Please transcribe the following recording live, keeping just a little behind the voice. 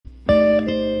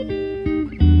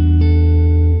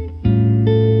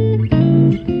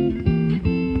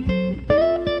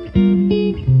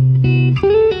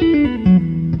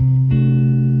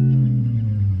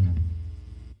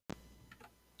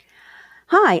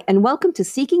Hi, and welcome to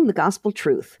Seeking the Gospel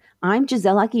Truth. I'm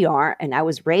Giselle Aguiar, and I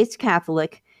was raised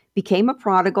Catholic, became a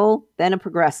prodigal, then a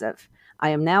progressive.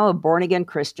 I am now a born-again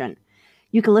Christian.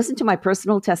 You can listen to my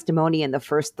personal testimony in the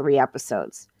first 3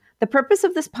 episodes. The purpose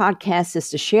of this podcast is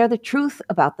to share the truth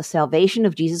about the salvation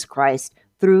of Jesus Christ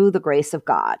through the grace of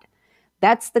God.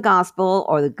 That's the gospel,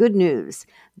 or the good news,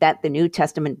 that the New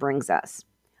Testament brings us.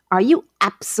 Are you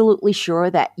absolutely sure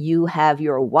that you have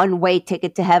your one-way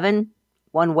ticket to heaven?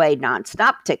 One-way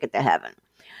nonstop ticket to heaven.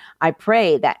 I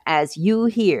pray that as you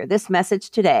hear this message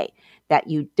today, that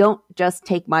you don't just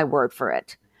take my word for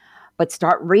it, but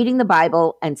start reading the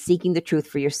Bible and seeking the truth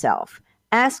for yourself.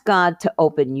 Ask God to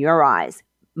open your eyes,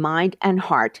 mind, and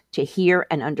heart to hear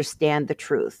and understand the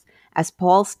truth. As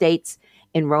Paul states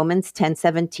in Romans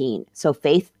 10:17, so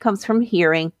faith comes from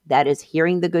hearing, that is,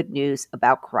 hearing the good news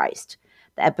about Christ.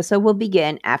 The episode will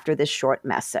begin after this short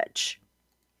message.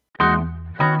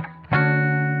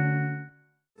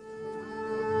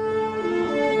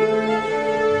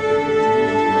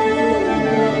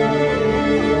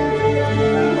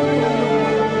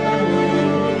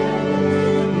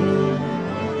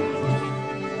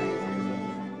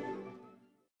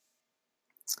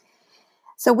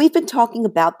 So we've been talking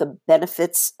about the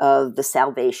benefits of the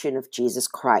salvation of Jesus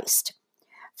Christ.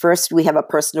 First, we have a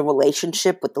personal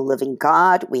relationship with the living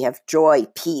God. We have joy,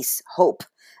 peace, hope,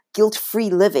 guilt-free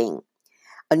living,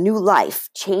 a new life,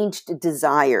 changed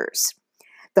desires,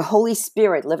 the Holy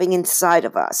Spirit living inside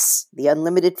of us, the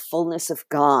unlimited fullness of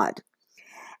God.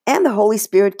 And the Holy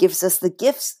Spirit gives us the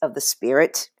gifts of the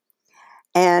Spirit,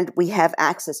 and we have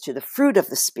access to the fruit of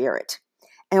the Spirit.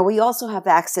 And we also have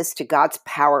access to God's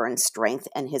power and strength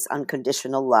and his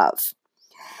unconditional love.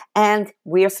 And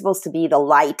we are supposed to be the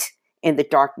light in the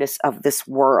darkness of this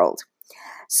world.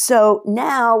 So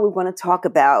now we want to talk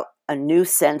about a new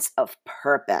sense of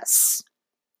purpose.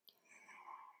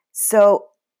 So,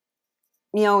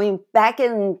 back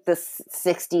in the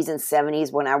 60s and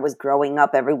 70s when I was growing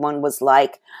up, everyone was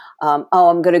like,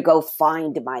 I'm going to go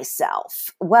find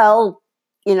myself. Well,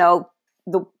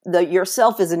 the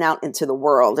yourself isn't out into the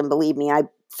world. And believe me, I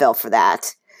fell for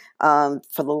that. For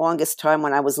the longest time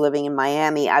when I was living in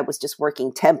Miami, I was just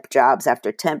working temp jobs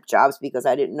after temp jobs because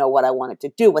I didn't know what I wanted to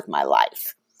do with my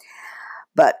life.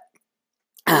 But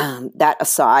that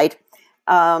aside,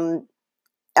 we're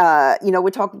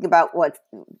talking about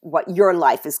what your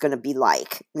life is going to be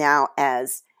like now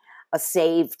as a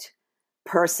saved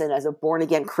person, as a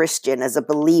born-again Christian, as a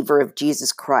believer of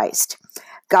Jesus Christ.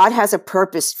 God has a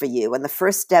purpose for you, and the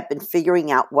first step in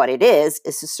figuring out what it is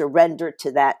to surrender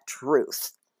to that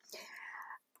truth.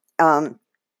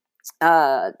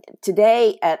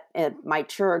 Today at my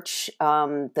church,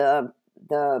 the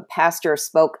pastor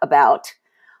spoke about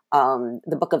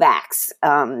the book of Acts,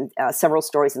 several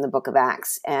stories in the book of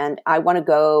Acts, and I want to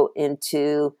go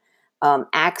into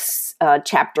Acts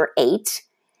chapter 8,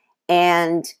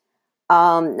 and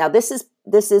now this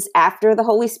is after the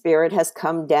Holy Spirit has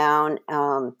come down,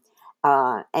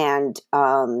 and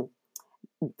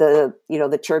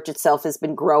the church itself has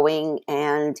been growing,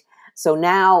 and so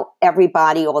now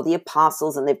everybody, all the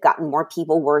apostles, and they've gotten more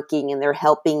people working, and they're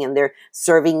helping, and they're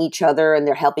serving each other, and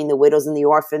they're helping the widows and the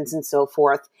orphans and so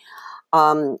forth.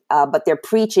 But they're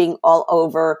preaching all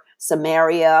over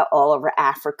Samaria, all over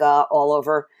Africa, all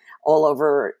over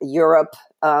Europe.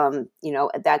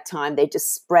 At that time, they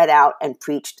just spread out and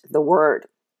preached the word.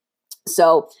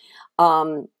 So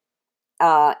in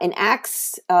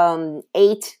Acts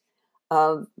 8,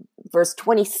 verse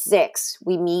 26,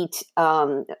 we meet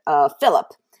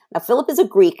Philip. Now, Philip is a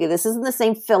Greek. This isn't the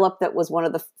same Philip that was one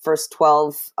of the first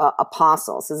 12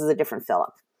 apostles. This is a different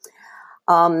Philip.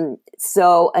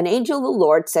 So an angel of the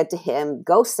Lord said to him,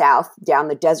 "Go south down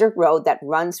the desert road that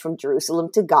runs from Jerusalem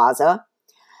to Gaza."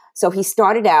 So he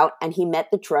started out and he met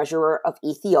the treasurer of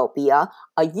Ethiopia,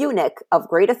 a eunuch of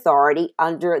great authority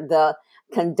under the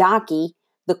Kandake,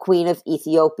 the queen of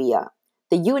Ethiopia.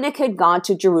 The eunuch had gone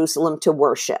to Jerusalem to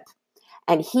worship,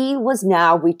 and he was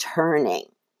now returning.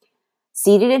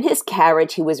 Seated in his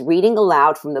carriage, he was reading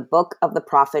aloud from the book of the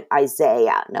prophet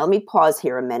Isaiah. Now, let me pause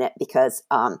here a minute because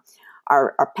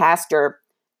our pastor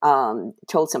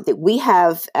told something. We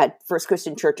have at First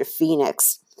Christian Church of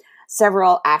Phoenix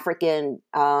several African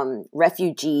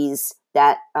refugees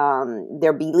that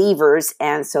they're believers,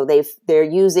 and so they're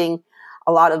using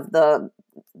a lot of the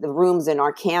rooms in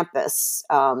our campus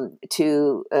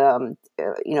to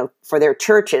for their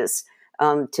churches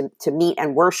to meet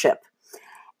and worship.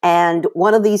 And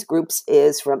one of these groups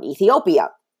is from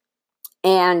Ethiopia.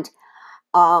 And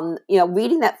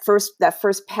reading that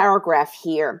first paragraph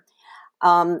here.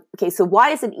 So why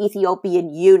is an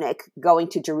Ethiopian eunuch going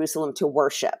to Jerusalem to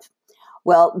worship?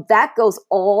 Well, that goes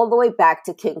all the way back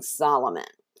to King Solomon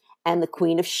and the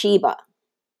Queen of Sheba.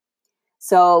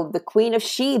 So the Queen of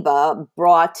Sheba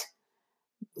brought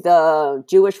the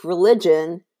Jewish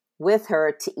religion with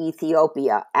her to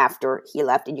Ethiopia after he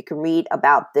left. And you can read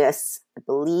about this, I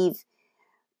believe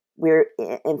we're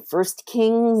in First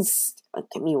Kings. Don't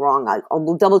get me wrong.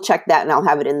 I'll double check that and I'll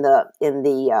have it in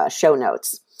the show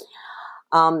notes.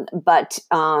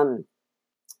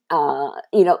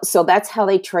 So that's how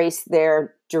they trace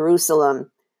their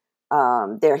Jerusalem,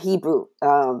 their Hebrew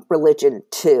religion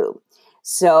too.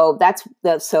 So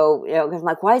I'm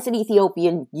like, why is an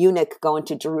Ethiopian eunuch going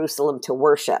to Jerusalem to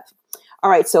worship? All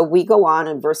right, so we go on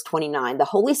in verse 29. The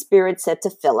Holy Spirit said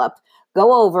to Philip,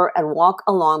 go over and walk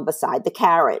along beside the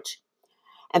carriage.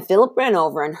 And Philip ran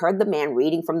over and heard the man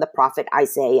reading from the prophet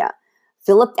Isaiah.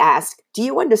 Philip asked, do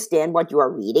you understand what you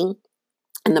are reading?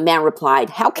 And the man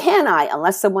replied, how can I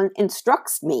unless someone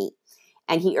instructs me?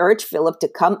 And he urged Philip to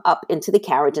come up into the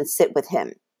carriage and sit with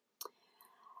him.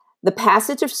 The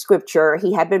passage of scripture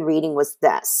he had been reading was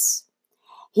this.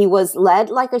 He was led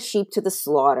like a sheep to the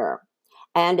slaughter,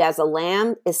 and as a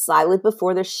lamb is silent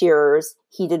before the shearers,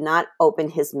 he did not open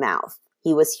his mouth.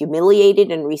 He was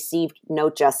humiliated and received no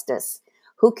justice.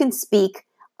 Who can speak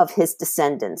of his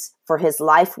descendants? For his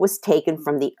life was taken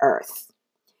from the earth.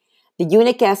 The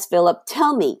eunuch asked Philip,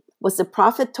 tell me, was the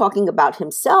prophet talking about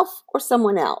himself or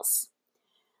someone else?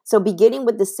 So beginning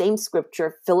with the same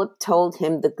scripture, Philip told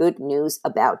him the good news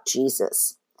about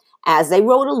Jesus. As they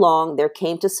rode along, there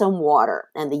came to some water,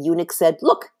 and the eunuch said,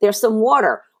 look, there's some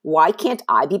water. Why can't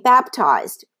I be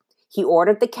baptized? He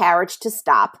ordered the carriage to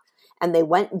stop, and they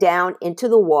went down into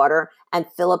the water, and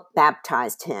Philip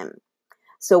baptized him.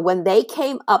 So when they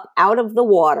came up out of the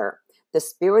water, the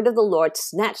Spirit of the Lord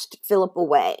snatched Philip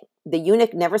away. The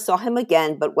eunuch never saw him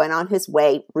again, but went on his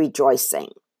way rejoicing.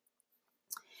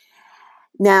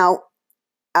 Now,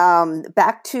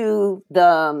 back to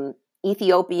the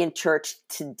Ethiopian church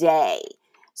today.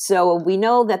 So we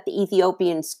know that the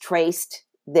Ethiopians traced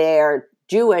their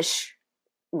Jewish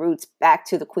roots back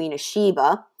to the Queen of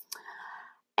Sheba.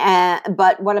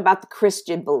 But what about the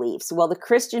Christian beliefs? Well, the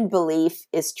Christian belief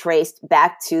is traced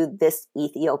back to this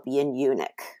Ethiopian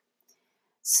eunuch.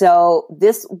 So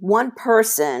this one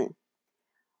person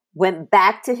went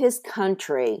back to his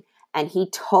country and he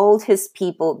told his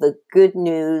people the good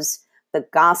news, the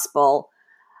gospel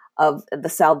of the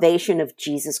salvation of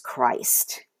Jesus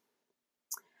Christ.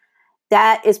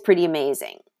 That is pretty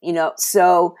amazing.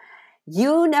 So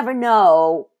you never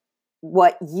know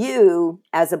what you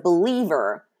as a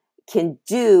believer can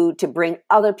do to bring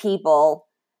other people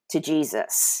to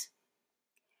Jesus.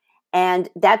 And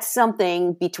that's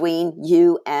something between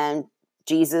you and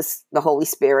Jesus, the Holy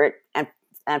Spirit, and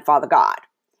Father God.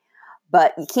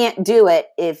 But you can't do it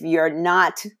if you're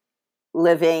not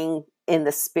living in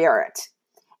the Spirit.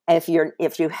 If you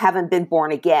haven't been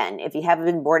born again,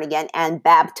 and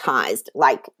baptized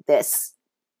like this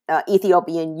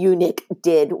Ethiopian eunuch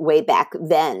did way back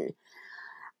then.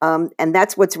 And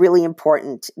that's what's really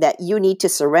important, that you need to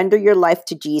surrender your life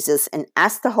to Jesus and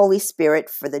ask the Holy Spirit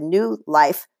for the new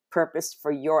life purpose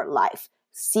for your life.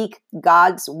 Seek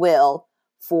God's will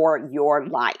for your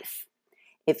life.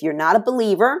 If you're not a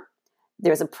believer,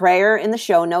 there's a prayer in the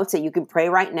show notes that you can pray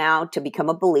right now to become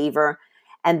a believer,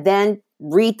 and then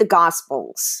read the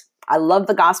Gospels. I love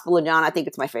the Gospel of John. I think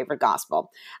it's my favorite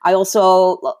Gospel. I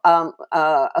also,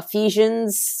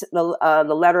 Ephesians, the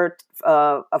letter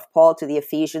of Paul to the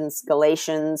Ephesians,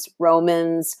 Galatians,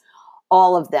 Romans,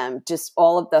 all of them, just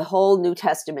all of the whole New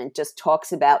Testament just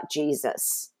talks about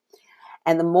Jesus.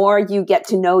 And the more you get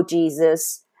to know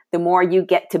Jesus, the more you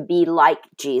get to be like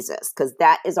Jesus, because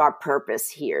that is our purpose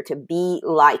here, to be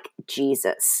like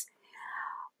Jesus.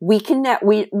 We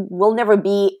will never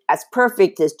be as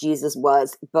perfect as Jesus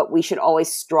was, but we should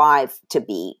always strive to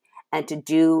be and to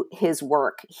do his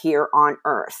work here on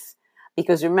earth.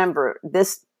 Because remember,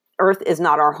 this earth is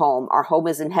not our home. Our home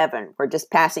is in heaven. We're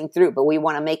just passing through, but we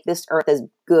want to make this earth as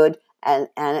good and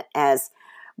as,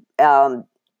 as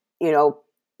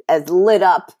lit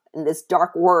up in this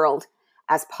dark world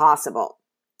as possible.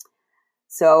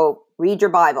 So read your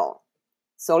Bible.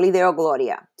 Soli Deo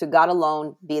Gloria. To God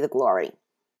alone be the glory.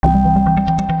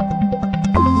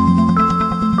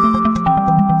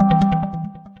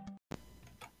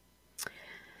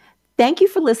 Thank you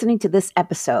for listening to this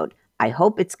episode. I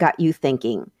hope it's got you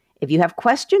thinking. If you have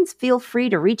questions, feel free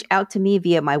to reach out to me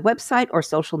via my website or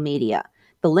social media.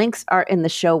 The links are in the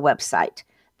show website.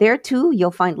 There, too,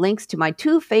 you'll find links to my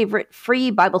two favorite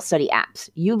free Bible study apps,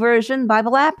 YouVersion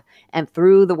Bible app and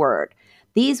Through the Word.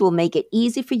 These will make it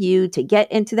easy for you to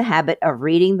get into the habit of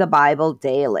reading the Bible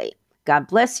daily. God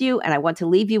bless you, and I want to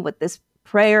leave you with this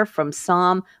Prayer from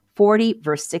Psalm 40,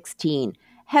 verse 16.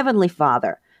 Heavenly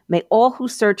Father, may all who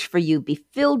search for you be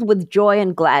filled with joy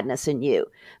and gladness in you.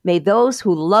 May those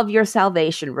who love your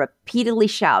salvation repeatedly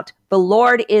shout, "The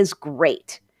Lord is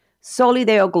great." Soli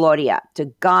Deo Gloria, to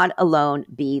God alone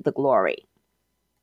be the glory.